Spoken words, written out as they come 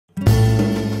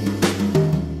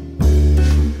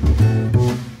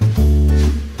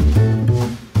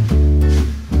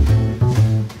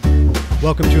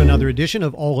Welcome to another edition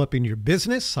of All Up in Your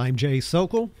Business. I'm Jay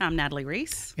Socol. I'm Natalie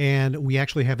Ruiz. And we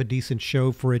actually have a decent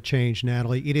show for a change,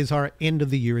 Natalie. It is our end of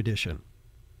the year edition.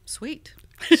 Sweet.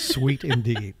 Sweet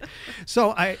indeed.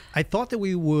 So I thought that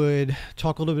we would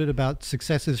talk a little bit about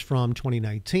successes from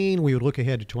 2019. We would look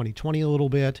ahead to 2020 a little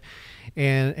bit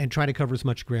and try to cover as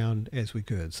much ground as we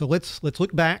could. So let's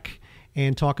look back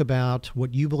and talk about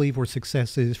what you believe were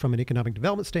successes from an economic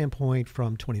development standpoint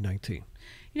from 2019.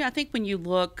 You know, I think when you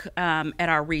look at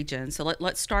our region, so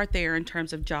let's start there in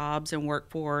terms of jobs and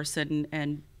workforce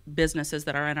and businesses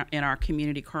that are in our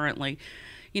community currently.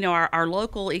 You know, our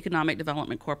local economic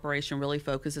development corporation really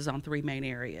focuses on three main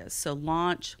areas. So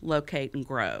launch, locate, and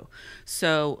grow.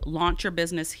 So launch your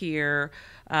business here.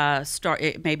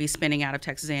 It may be spinning out of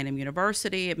Texas A&M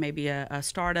University. It may be a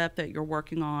startup that you're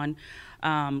working on.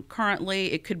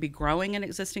 Currently, it could be growing an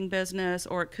existing business,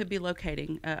 or it could be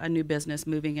locating a new business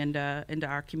moving into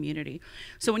our community.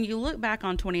 So when you look back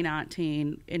on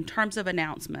 2019, in terms of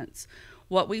announcements,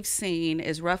 what we've seen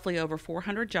is roughly over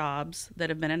 400 jobs that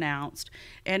have been announced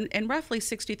and roughly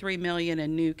 $63 million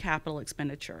in new capital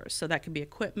expenditures. So that could be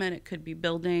equipment, it could be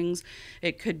buildings,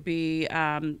 it could be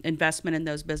investment in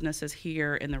those businesses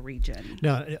here in the region.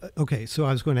 Now, okay, so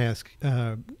I was going to ask,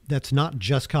 that's not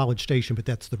just College Station, but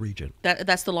that's the region.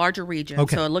 That's the larger region.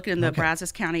 Okay. So looking in the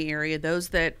Brazos County area, those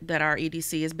that our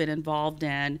EDC has been involved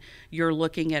in, you're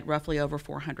looking at roughly over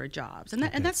 400 jobs. And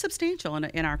that's substantial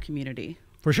in our community.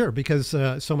 For sure, because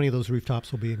so many of those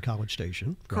rooftops will be in College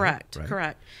Station. Correct, right?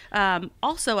 Correct.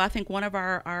 Also, I think one of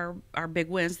our big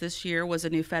wins this year was a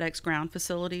new FedEx ground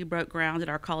facility, broke ground at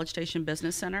our College Station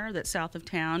Business Center that's south of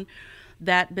town.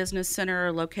 That business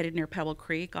center, located near Pebble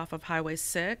Creek off of Highway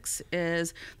 6,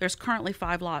 there's currently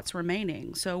 5 lots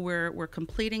remaining. So we're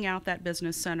completing out that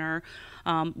business center.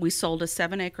 We sold a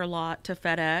 7-acre lot to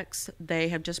FedEx. They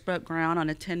have just broke ground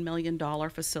on a $10 million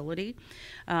facility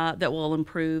that will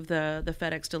improve the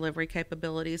FedEx delivery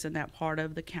capabilities in that part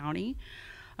of the county.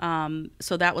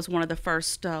 So that was one of the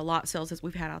first lot sales that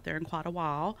we've had out there in quite a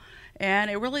while.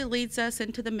 And it really leads us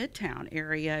into the Midtown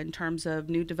area in terms of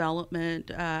new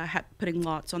development, putting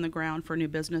lots on the ground for new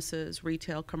businesses,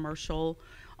 retail, commercial,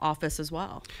 office as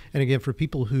well. And again, for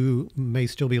people who may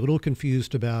still be a little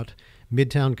confused about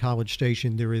Midtown College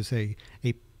Station, there is a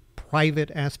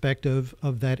private aspect of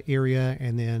that area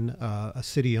and then a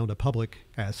city-owned, a public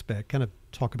aspect. Kind of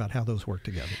talk about how those work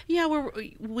together. Yeah,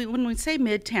 when we say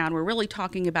Midtown, we're really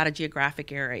talking about a geographic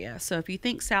area. So if you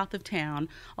think south of town,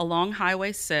 along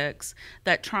Highway 6,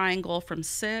 that triangle from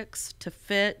 6 to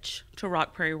Fitch to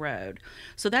Rock Prairie Road.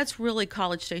 So that's really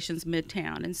College Station's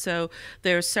Midtown. And so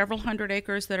there's several hundred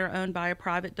acres that are owned by a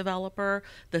private developer.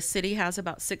 The city has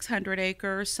about 600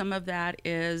 acres. Some of that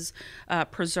is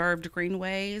preserved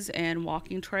greenways and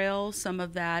walking trails. Some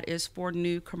of that is for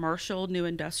new commercial, new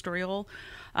industrial.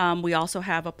 We also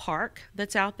have a park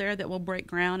that's out there that will break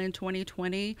ground in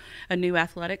 2020, a new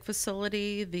athletic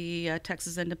facility, the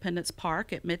Texas Independence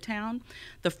Park at Midtown.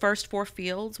 The first 4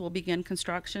 fields will begin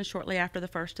construction shortly after the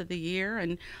first of the year.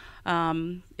 And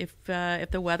if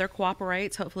the weather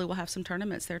cooperates, hopefully we'll have some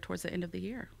tournaments there towards the end of the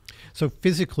year. So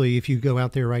physically, if you go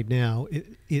out there right now,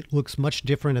 it looks much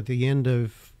different at the end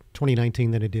of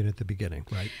 2019 than it did at the beginning,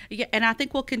 right? Yeah, and I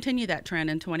think we'll continue that trend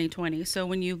in 2020. So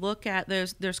when you look at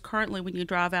there's currently, when you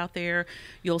drive out there,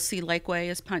 you'll see Lakeway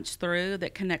is punched through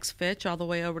that connects Fitch all the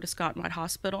way over to Scott and White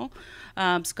Hospital.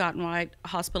 Scott and White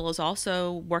Hospital is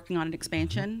also working on an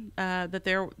expansion that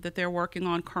they're working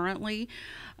on currently.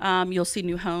 You'll see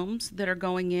new homes that are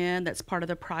going in. That's part of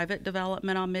the private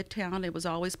development on Midtown. It was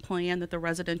always planned that the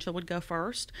residential would go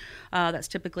first. That's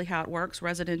typically how it works.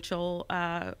 Residential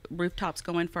rooftops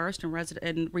go in first,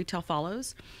 and retail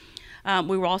follows.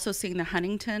 We were also seeing the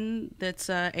Huntington, that's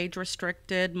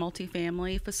age-restricted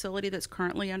multifamily facility that's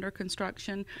currently under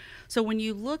construction. So when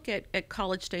you look at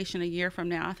College Station a year from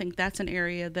now, I think that's an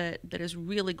area that is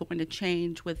really going to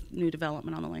change with new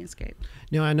development on the landscape.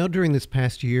 Now, I know during this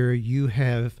past year you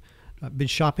have been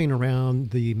shopping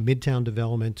around the Midtown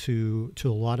development to a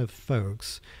lot of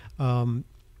folks.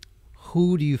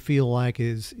 Who do you feel like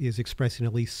is expressing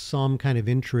at least some kind of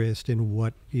interest in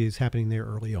what is happening there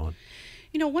early on?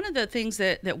 You know, one of the things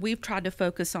that we've tried to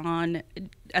focus on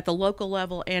at the local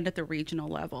level and at the regional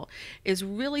level is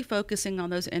really focusing on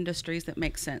those industries that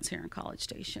make sense here in College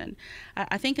Station.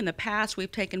 I think in the past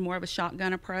we've taken more of a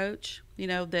shotgun approach. You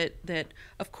know, that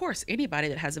of course anybody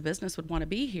that has a business would want to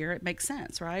be here. It makes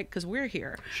sense, right? Because we're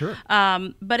here. Sure.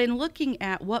 But in looking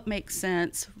at what makes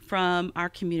sense from our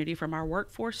community, from our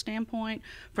workforce standpoint,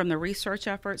 from the research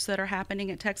efforts that are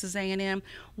happening at Texas A&M,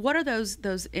 what are those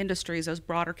industries, those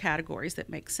broader categories that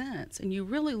make sense? And you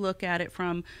really look at it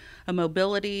from a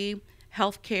mobility,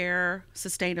 healthcare,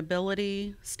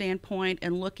 sustainability standpoint,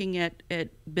 and looking at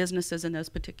businesses in those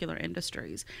particular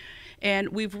industries. And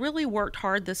we've really worked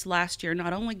hard this last year,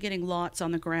 not only getting lots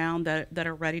on the ground that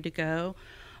are ready to go.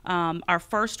 Our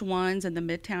first ones in the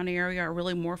Midtown area are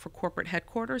really more for corporate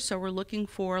headquarters, so we're looking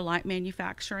for light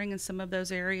manufacturing in some of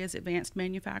those areas, advanced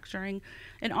manufacturing,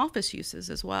 and office uses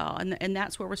as well. And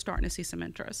that's where we're starting to see some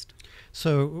interest.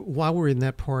 So while we're in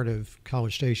that part of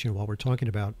College Station, while we're talking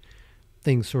about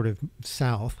things sort of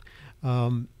south,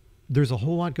 there's a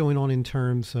whole lot going on in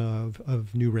terms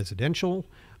of new residential.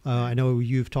 I know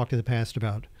you've talked in the past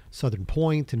about Southern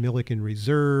Point and Milliken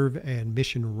Reserve and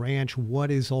Mission Ranch.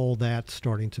 What is all that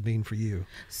starting to mean for you?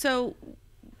 So,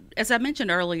 as I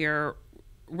mentioned earlier,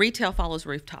 retail follows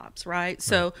rooftops, right?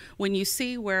 So when you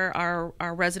see where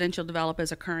our residential development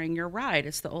is occurring, you're right.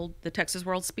 It's the Texas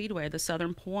World Speedway, the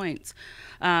Southern Points.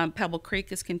 Pebble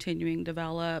Creek is continuing to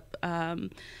develop.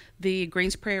 The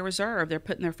Greens Prairie Reserve, they're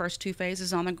putting their first 2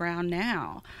 phases on the ground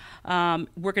now.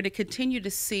 We're going to continue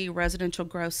to see residential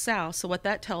growth south. So what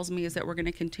that tells me is that we're going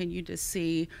to continue to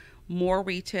see more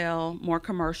retail, more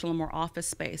commercial, and more office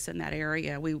space in that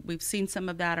area. We've seen some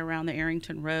of that around the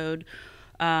Arrington Road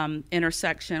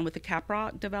intersection with the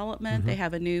Caprock development. Mm-hmm. They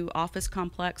have a new office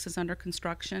complex that's under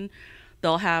construction.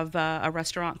 They'll have a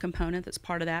restaurant component that's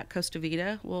part of that. Costa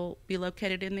Vida will be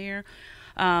located in there.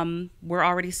 We're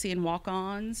already seeing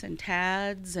walk-ons and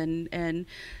TADs and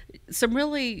some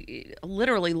really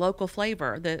literally local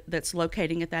flavor that's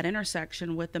locating at that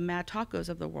intersection with the Mad Tacos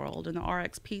of the world and the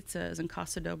RX Pizzas and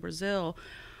Casa do Brasil.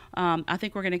 I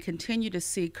think we're going to continue to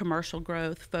see commercial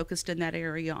growth focused in that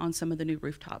area on some of the new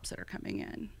rooftops that are coming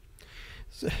in.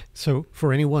 So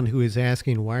for anyone who is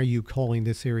asking, why are you calling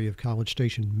this area of College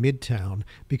Station Midtown?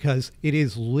 Because it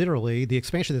is literally the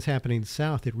expansion that's happening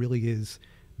south. It really is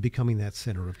becoming that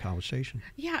center of College Station.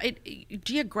 Yeah,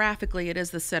 geographically it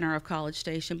is the center of College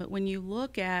Station, but when you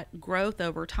look at growth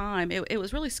over time, it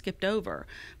was really skipped over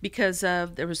because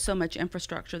there was so much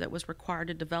infrastructure that was required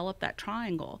to develop that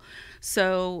triangle.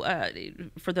 So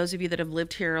for those of you that have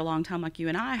lived here a long time like you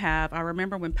and I have, I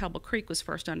remember when Pebble Creek was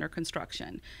first under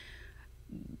construction.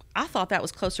 I thought that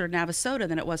was closer to Navasota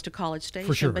than it was to College Station,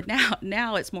 for sure. But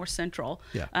now it's more central,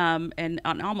 yeah. And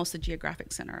almost the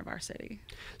geographic center of our city.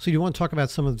 So you want to talk about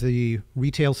some of the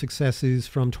retail successes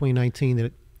from 2019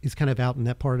 that is kind of out in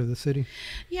that part of the city?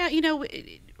 Yeah,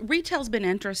 retail's been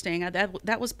interesting.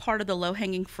 That was part of the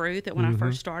low-hanging fruit that when mm-hmm. I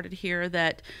first started here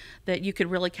that you could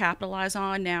really capitalize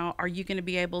on. Now, are you going to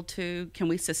be able to, can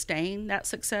we sustain that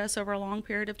success over a long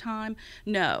period of time?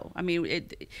 No. I mean,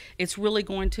 it's really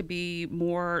going to be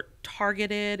more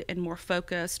targeted and more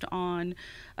focused on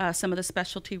some of the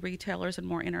specialty retailers and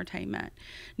more entertainment.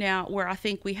 Now, where I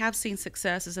think we have seen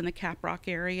success is in the Caprock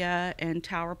area and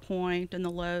Tower Point and the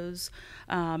Lowe's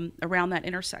around that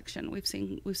intersection. We've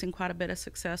seen quite a bit of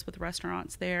success with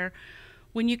restaurants there.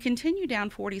 When you continue down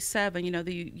 47,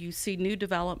 you see new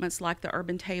developments like the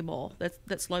Urban Table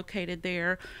that's located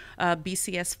there,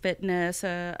 BCS Fitness,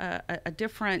 a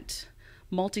different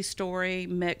multi-story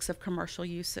mix of commercial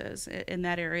uses in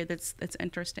that area that's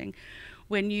interesting.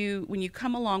 When you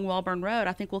come along Welborn Road,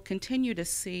 I think we'll continue to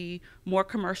see more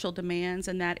commercial demands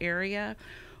in that area.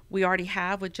 We already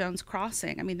have with Jones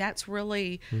Crossing. I mean, that's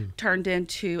really turned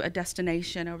into a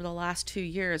destination over the last 2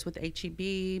 years with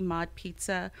H-E-B, Mod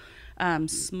Pizza,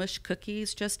 Smush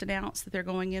Cookies just announced that they're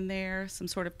going in there, some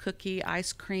sort of cookie,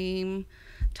 ice cream,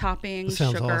 toppings,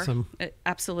 sounds sugar. Awesome.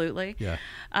 Absolutely. Yeah.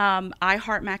 I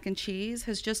Heart Mac and Cheese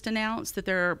has just announced that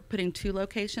they're putting 2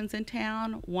 locations in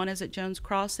town. One is at Jones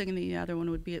Crossing and the other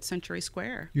one would be at Century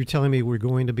Square. You're telling me we're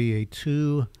going to be a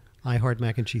 2 I Heart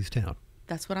Mac and Cheese town?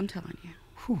 That's what I'm telling you.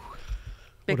 Whew.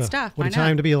 Big stuff. What a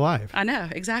time to be alive. I know,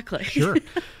 exactly. Sure.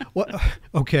 Well,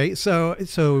 okay, so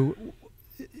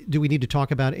do we need to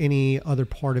talk about any other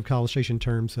part of College Station in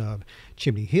terms of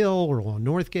Chimney Hill or along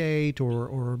Northgate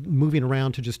or moving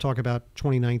around to just talk about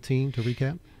 2019 to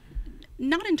recap?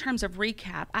 Not in terms of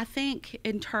recap. I think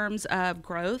in terms of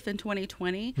growth in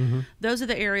 2020, mm-hmm. those are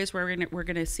the areas where we're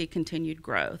going to see continued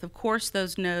growth. Of course,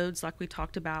 those nodes like we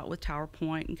talked about with Tower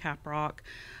Point and Caprock.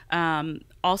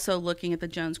 Also looking at the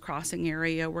Jones Crossing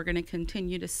area, we're going to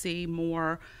continue to see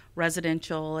more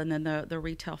residential and then the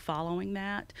retail following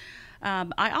that.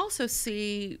 I also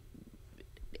see,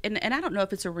 and I don't know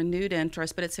if it's a renewed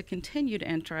interest, but it's a continued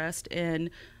interest in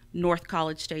North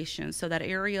College Station, so that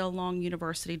area along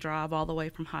University Drive all the way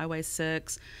from Highway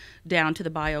 6 down to the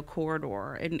Bio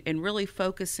Corridor, and really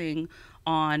focusing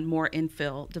on more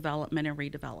infill development and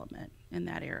redevelopment in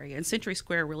that area. And Century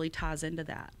Square really ties into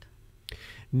that.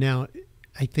 Now,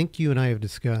 I think you and I have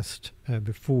discussed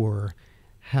before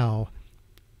how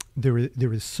there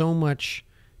is so much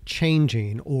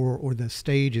changing, or the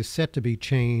stage is set to be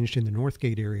changed in the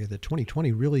Northgate area, that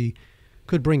 2020 really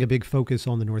could bring a big focus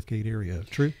on the Northgate area.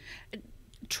 True?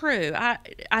 True.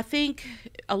 I think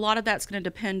a lot of that's going to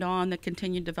depend on the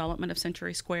continued development of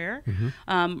Century Square.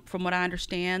 From what I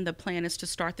understand, the plan is to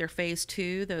start their phase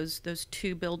 2, those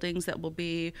 2 buildings that will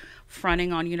be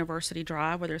fronting on University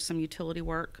Drive, where there's some utility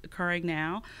work occurring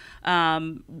now.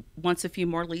 Once a few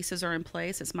more leases are in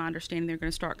place, it's my understanding they're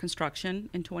going to start construction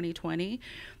in 2020.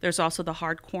 There's also the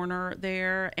hard corner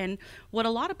there. And what a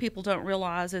lot of people don't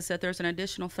realize is that there's an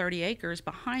additional 30 acres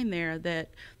behind there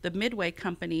that the Midway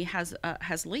Company has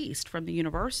leased from the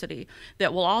university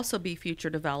that will also be future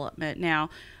development.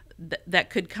 Now, that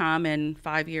could come in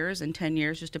 5 years and 10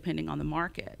 years, just depending on the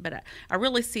market. But I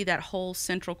really see that whole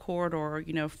central corridor,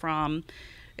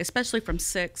 especially from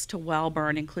 6 to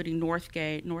Welborn, including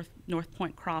Northgate, North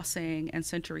Point Crossing, and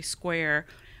Century Square,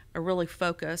 are really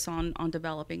focus on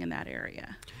developing in that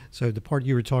area. So the part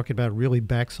you were talking about really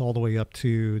backs all the way up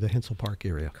to the Hensel Park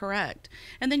area. Correct.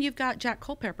 And then you've got Jack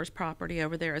Culpepper's property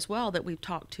over there as well that we've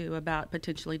talked to about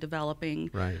potentially developing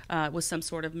with some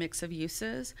sort of mix of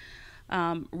uses.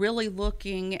 Really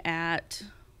looking at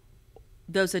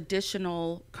those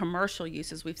additional commercial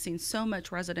uses. We've seen so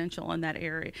much residential in that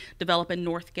area develop in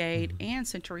Northgate and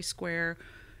Century Square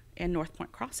and North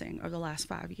Point Crossing over the last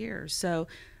 5 years. So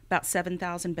about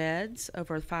 7,000 beds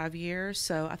over 5 years.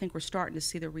 So I think we're starting to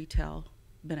see the retail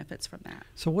benefits from that.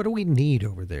 So what do we need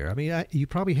over there? I mean, you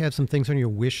probably have some things on your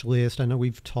wish list. I know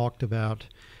we've talked about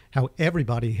how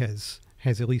everybody has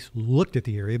at least looked at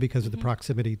the area because of the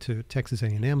proximity to Texas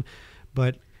A&M,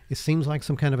 but it seems like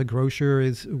some kind of a grocer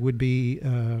would be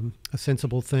a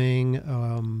sensible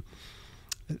thing.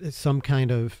 Some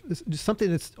kind of something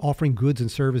that's offering goods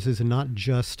and services and not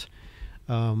just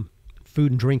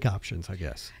food and drink options, I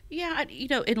guess. Yeah,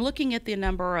 in looking at the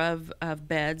number of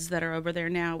beds that are over there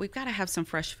now, we've got to have some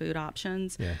fresh food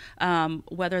options. Yeah.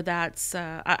 Whether that's,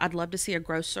 I'd love to see a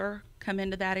grocer come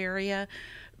into that area.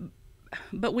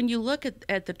 But when you look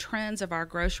at the trends of our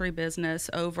grocery business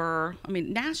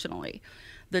nationally,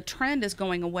 the trend is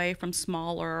going away from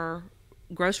smaller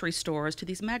grocery stores to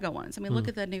these mega ones. I mean, look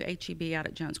at the new H-E-B out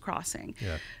at Jones Crossing.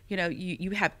 Yeah.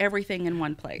 You have everything in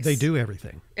one place. They do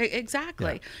everything.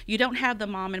 Exactly. Yeah. You don't have the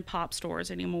mom and pop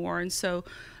stores anymore. And so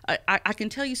I can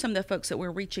tell you some of the folks that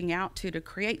we're reaching out to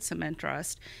create some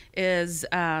interest is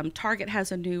Target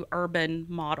has a new urban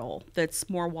model that's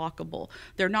more walkable.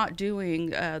 They're not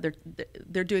doing,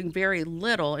 they're doing very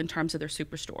little in terms of their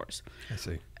superstores. I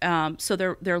see. So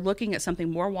they're looking at something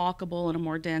more walkable in a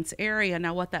more dense area.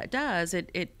 Now, what that does,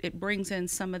 it brings in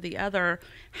some of the other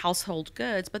household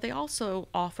goods, but they also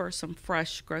offer some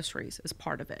fresh groceries as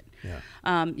part of it.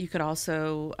 Yeah. You could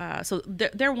also, so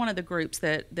they're one of the groups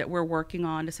that we're working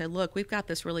on to say, look, we've got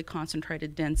this really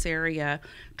concentrated, dense area,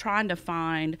 trying to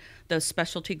find those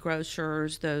specialty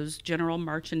grocers, those general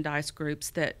merchandise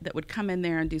groups that would come in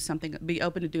there and do something, be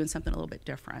open to doing something a little bit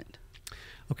different.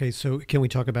 Okay, so can we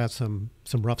talk about some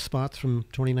rough spots from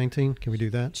 2019? Can we do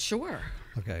that? Sure.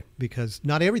 Okay, because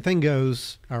not everything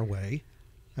goes our way.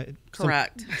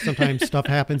 Correct. Sometimes stuff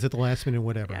happens at the last minute,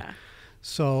 whatever. Yeah.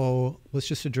 So let's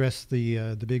just address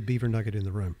the big beaver nugget in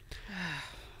the room.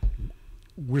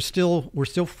 We're still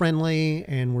friendly,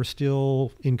 and we're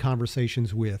still in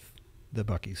conversations with the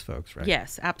Buc-ee's folks, right?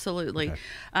 Yes, absolutely.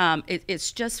 Okay.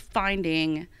 It's just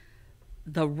finding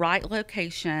the right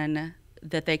location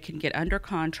that they can get under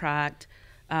contract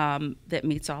that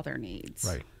meets all their needs.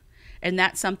 Right. And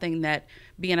that's something that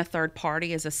being a third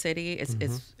party as a city is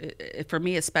for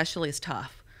me especially is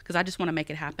tough, because I just want to make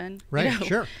it happen. Right,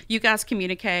 sure. You guys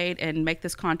communicate and make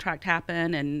this contract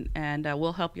happen, and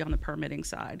we'll help you on the permitting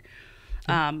side.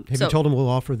 Have you told them we'll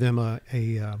offer them a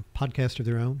podcast of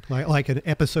their own, like an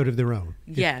episode of their own?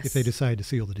 Yes. If they decide to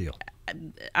seal the deal.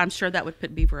 I'm sure that would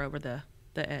put Beaver over the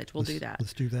edge. We'll do that.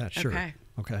 Let's do that, sure.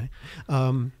 Okay.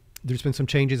 There's been some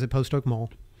changes at Post Oak Mall.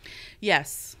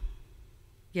 Yes,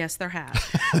 there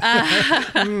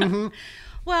have.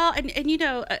 Well, and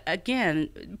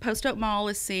again, Post Oak Mall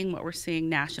is seeing what we're seeing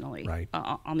nationally, right,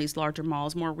 on these larger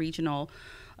malls, more regional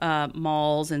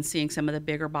malls, and seeing some of the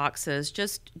bigger boxes.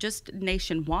 Just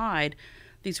nationwide,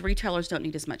 these retailers don't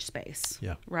need as much space.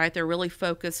 Yeah. Right. They're really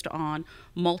focused on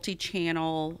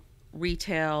multi-channel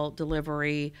retail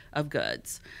delivery of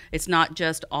goods. It's not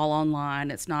just all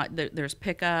online. It's not, there's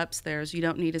pickups. You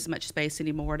don't need as much space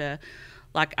anymore to,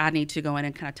 like, I need to go in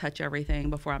and kind of touch everything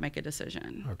before I make a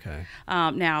decision. Okay.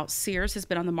 Now, Sears has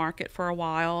been on the market for a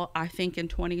while. I think in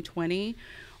 2020,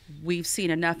 we've seen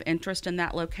enough interest in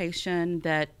that location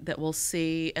that we'll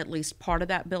see at least part of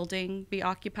that building be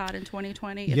occupied in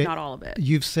 2020, if not all of it.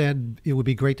 You've said it would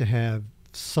be great to have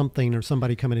something or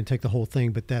somebody come in and take the whole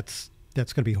thing, but that's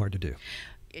going to be hard to do.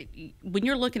 When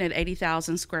you're looking at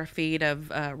 80,000 square feet of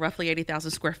roughly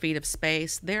 80,000 square feet of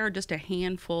space, there are just a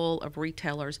handful of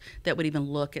retailers that would even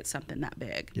look at something that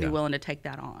big, be willing to take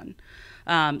that on.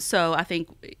 So I think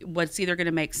what's either going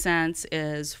to make sense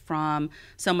is from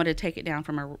someone to take it down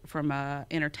from a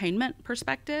entertainment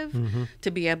perspective,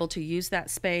 to be able to use that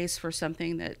space for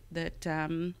something that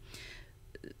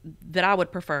I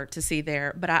would prefer to see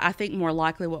there. But I think more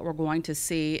likely what we're going to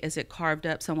see is it carved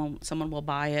up. Someone will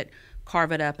buy it,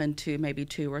 carve it up into maybe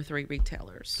 2 or 3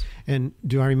 retailers. And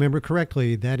do I remember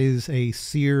correctly, that is a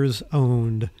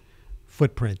Sears-owned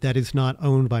footprint. That is not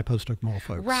owned by Post Oak Mall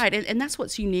folks. Right, and that's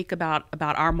what's unique about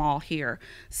our mall here.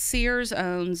 Sears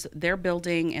owns their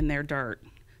building and their dirt.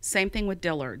 Same thing with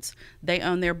Dillard's. They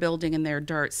own their building and their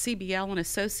dirt. CBL and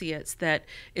Associates, that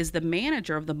is the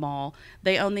manager of the mall,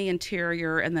 they own the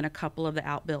interior and then a couple of the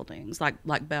outbuildings,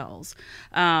 like Bell's.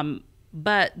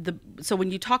 So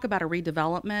when you talk about a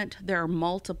redevelopment, there are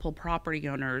multiple property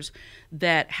owners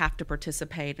that have to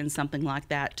participate in something like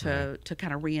that to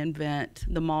kind of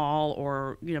reinvent the mall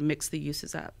or mix the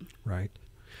uses up. Right.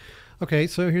 Okay,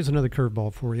 so here's another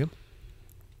curveball for you.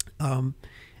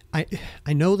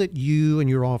 I know that you and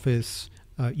your office,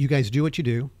 you guys do what you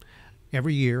do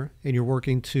every year, and you're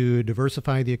working to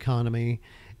diversify the economy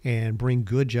and bring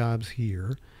good jobs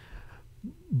here.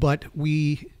 But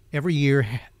we every year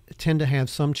tend to have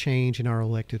some change in our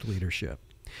elected leadership.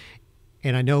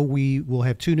 And I know we will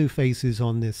have 2 new faces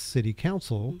on this city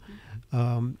council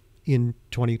in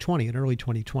 2020, in early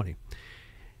 2020.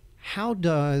 How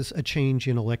does a change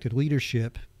in elected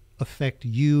leadership affect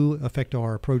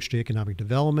our approach to economic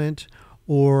development,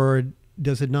 or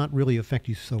does it not really affect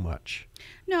you so much?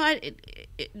 No,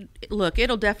 look,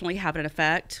 it'll definitely have an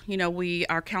effect.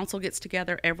 Our council gets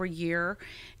together every year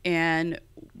and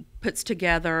puts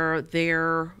together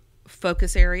their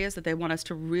focus areas that they want us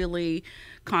to really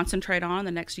concentrate on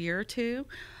the next year or two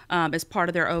as part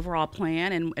of their overall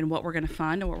plan and what we're going to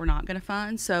fund and what we're not going to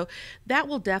fund. So that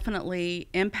will definitely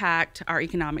impact our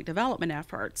economic development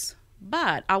efforts.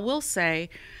 But I will say,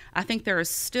 I think there are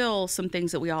still some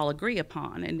things that we all agree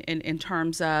upon in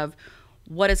terms of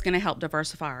what is going to help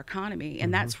diversify our economy,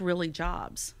 and that's really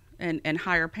jobs and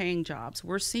higher paying jobs.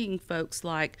 We're seeing folks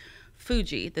like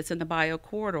Fuji, that's in the bio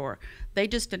corridor. They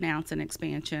just announced an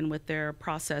expansion with their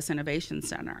process innovation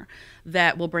center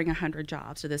that will bring 100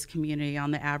 jobs to this community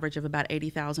on the average of about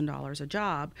 $80,000 a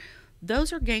job.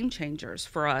 Those are game changers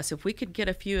for us. If we could get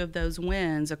a few of those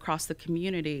wins across the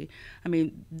community, I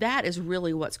mean, that is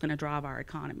really what's going to drive our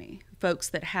economy. Folks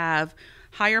that have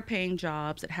higher paying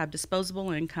jobs, that have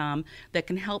disposable income, that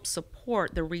can help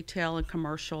support the retail and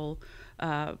commercial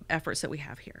efforts that we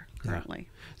have here currently.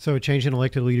 Yeah. So a change in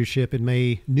elected leadership, it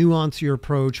may nuance your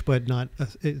approach, but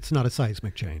it's not a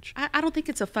seismic change. I don't think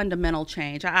it's a fundamental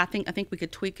change. I think we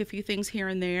could tweak a few things here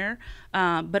and there,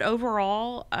 but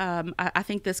overall, I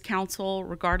think this council,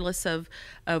 regardless of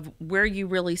where you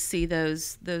really see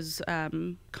those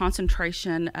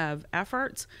concentration of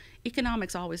efforts,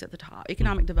 economics always at the top.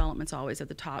 Economic development's always at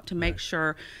the top to make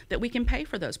sure that we can pay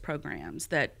for those programs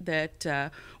that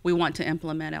we want to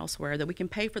implement elsewhere, that we can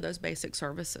pay for those basic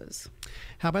services.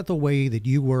 How about the way that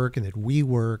you work and that we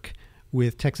work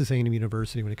with Texas A&M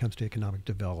University when it comes to economic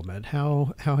development?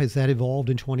 How has that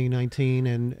evolved in 2019,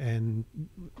 and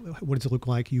what does it look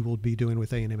like you will be doing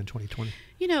with A&M in 2020?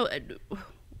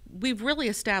 We've really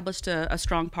established a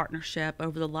strong partnership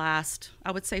over the last,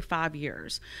 I would say, 5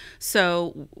 years.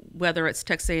 So whether it's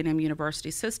Texas A&M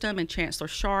University System and Chancellor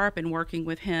Sharp and working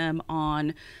with him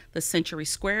on the Century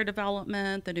Square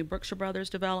development, the new Brookshire Brothers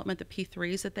development, the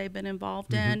P3s that they've been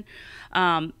involved in,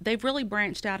 they've really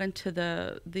branched out into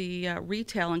the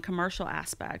retail and commercial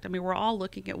aspect. I mean, we're all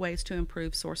looking at ways to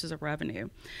improve sources of revenue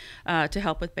to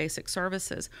help with basic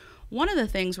services. One of the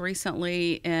things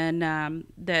recently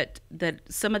that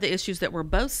some of the issues that we're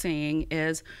both seeing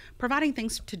is providing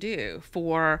things to do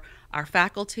for our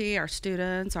faculty, our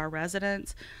students, our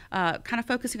residents, kind of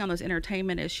focusing on those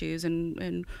entertainment issues.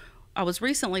 And I was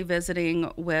recently visiting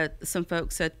with some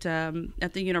folks at the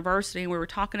university, and we were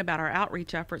talking about our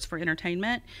outreach efforts for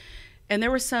entertainment. And there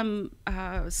were some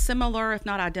similar, if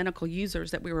not identical,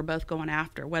 users that we were both going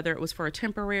after, whether it was for a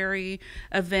temporary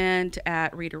event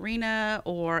at Reed Arena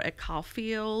or at Kyle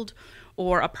Field,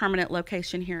 or a permanent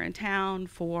location here in town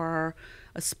for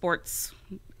a sports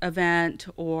event,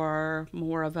 or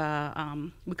more of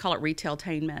a, we call it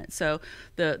retailtainment. So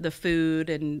the food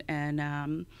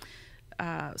and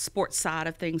sports side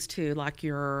of things too, like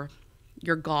your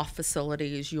golf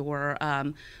facilities, your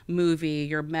movie,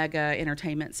 your mega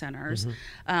entertainment centers.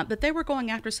 But they were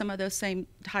going after some of those same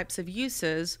types of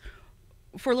uses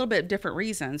for a little bit different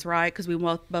reasons, right? Because we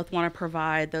both want to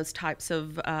provide those types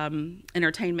of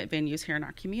entertainment venues here in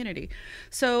our community.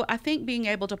 So I think being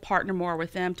able to partner more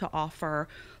with them to offer,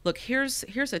 look, here's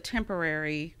a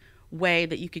temporary way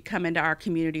that you could come into our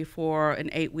community for an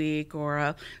 8-week or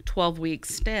a 12-week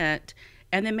stint,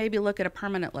 and then maybe look at a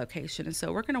permanent location. And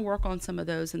so we're going to work on some of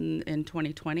those in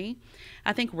 2020.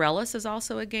 I think Relish is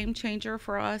also a game changer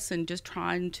for us, and just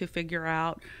trying to figure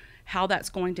out how that's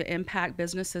going to impact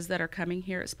businesses that are coming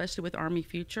here, especially with Army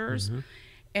Futures,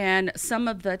 and some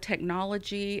of the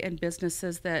technology and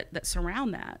businesses that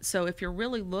surround that. So if you're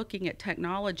really looking at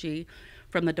technology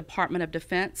from the Department of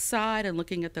Defense side and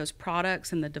looking at those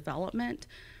products and the development,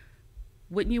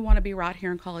 wouldn't you want to be right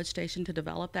here in College Station to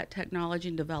develop that technology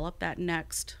and develop that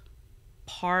next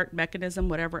part, mechanism,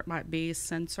 whatever it might be,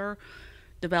 sensor,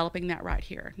 developing that right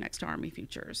here next to Army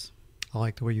Futures? I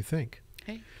like the way you think.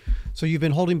 Okay. So you've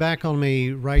been holding back on me,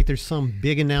 right? There's some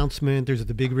big announcement. There's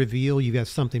the big reveal. You got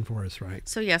something for us, right?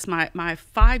 So yes, my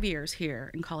 5 years here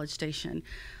in College Station,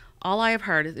 all I have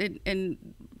heard is, and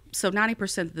so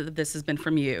 90% of this has been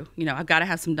from you. You know, I've got to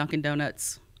have some Dunkin'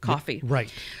 Donuts coffee.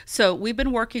 Right. So we've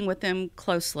been working with them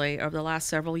closely over the last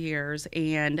several years,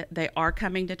 and they are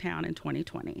coming to town in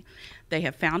 2020. They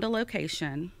have found a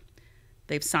location.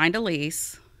 They've signed a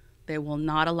lease. They will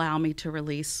not allow me to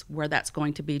release where that's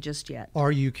going to be just yet.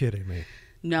 Are you kidding me?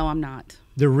 No, I'm not.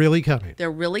 They're really coming.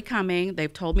 They're really coming.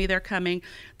 They've told me they're coming.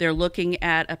 They're looking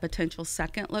at a potential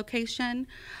second location.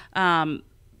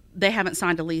 They haven't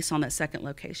signed a lease on that second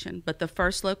location, but the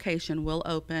first location will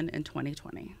open in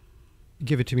 2020.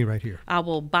 Give it to me right here. I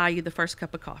will buy you the first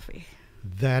cup of coffee.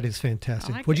 That is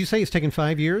fantastic. Like Would you say it's taken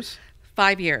 5 years?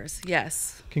 5 years,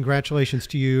 yes. Congratulations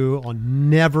to you on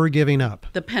never giving up.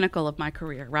 The pinnacle of my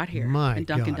career right here in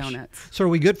Dunkin' Donuts. So are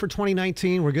we good for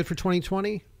 2019? We're good for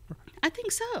 2020? I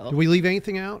think so. Did we leave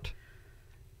anything out?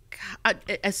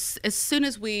 As soon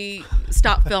as we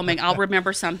stop filming, I'll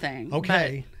remember something.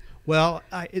 Okay. Well,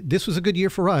 this was a good year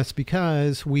for us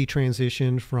because we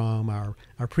transitioned from our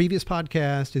previous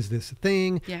podcast, Is This a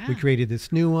Thing? Yeah. We created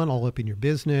this new one, All Up in Your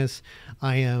Business.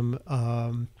 I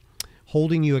am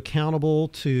holding you accountable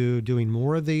to doing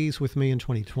more of these with me in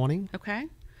 2020. Okay.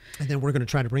 And then we're going to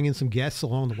try to bring in some guests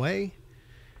along the way.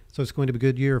 So it's going to be a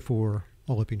good year for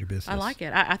All Up in Your Business. I like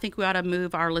it. I think we ought to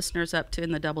move our listeners up to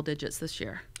in the double digits this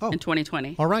year in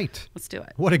 2020. All right. Let's do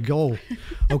it. What a goal.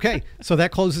 Okay. So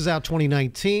that closes out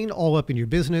 2019. All Up in Your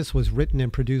Business was written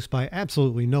and produced by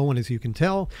absolutely no one, as you can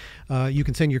tell. You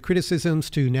can send your criticisms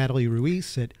to Natalie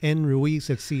Ruiz at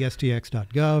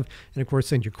nruiz@cstx.gov. And of course,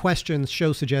 send your questions,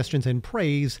 show suggestions, and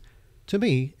praise to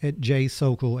me at Jay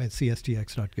Socol at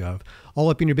cstx.gov. All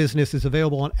Up in Your Business is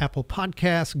available on Apple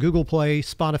Podcasts, Google Play,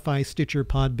 Spotify, Stitcher,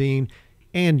 Podbean,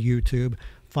 and YouTube.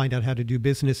 Find out how to do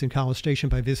business in College Station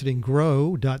by visiting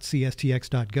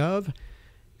grow.cstx.gov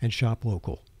and shop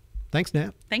local. Thanks,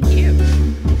 Nat. Thank you.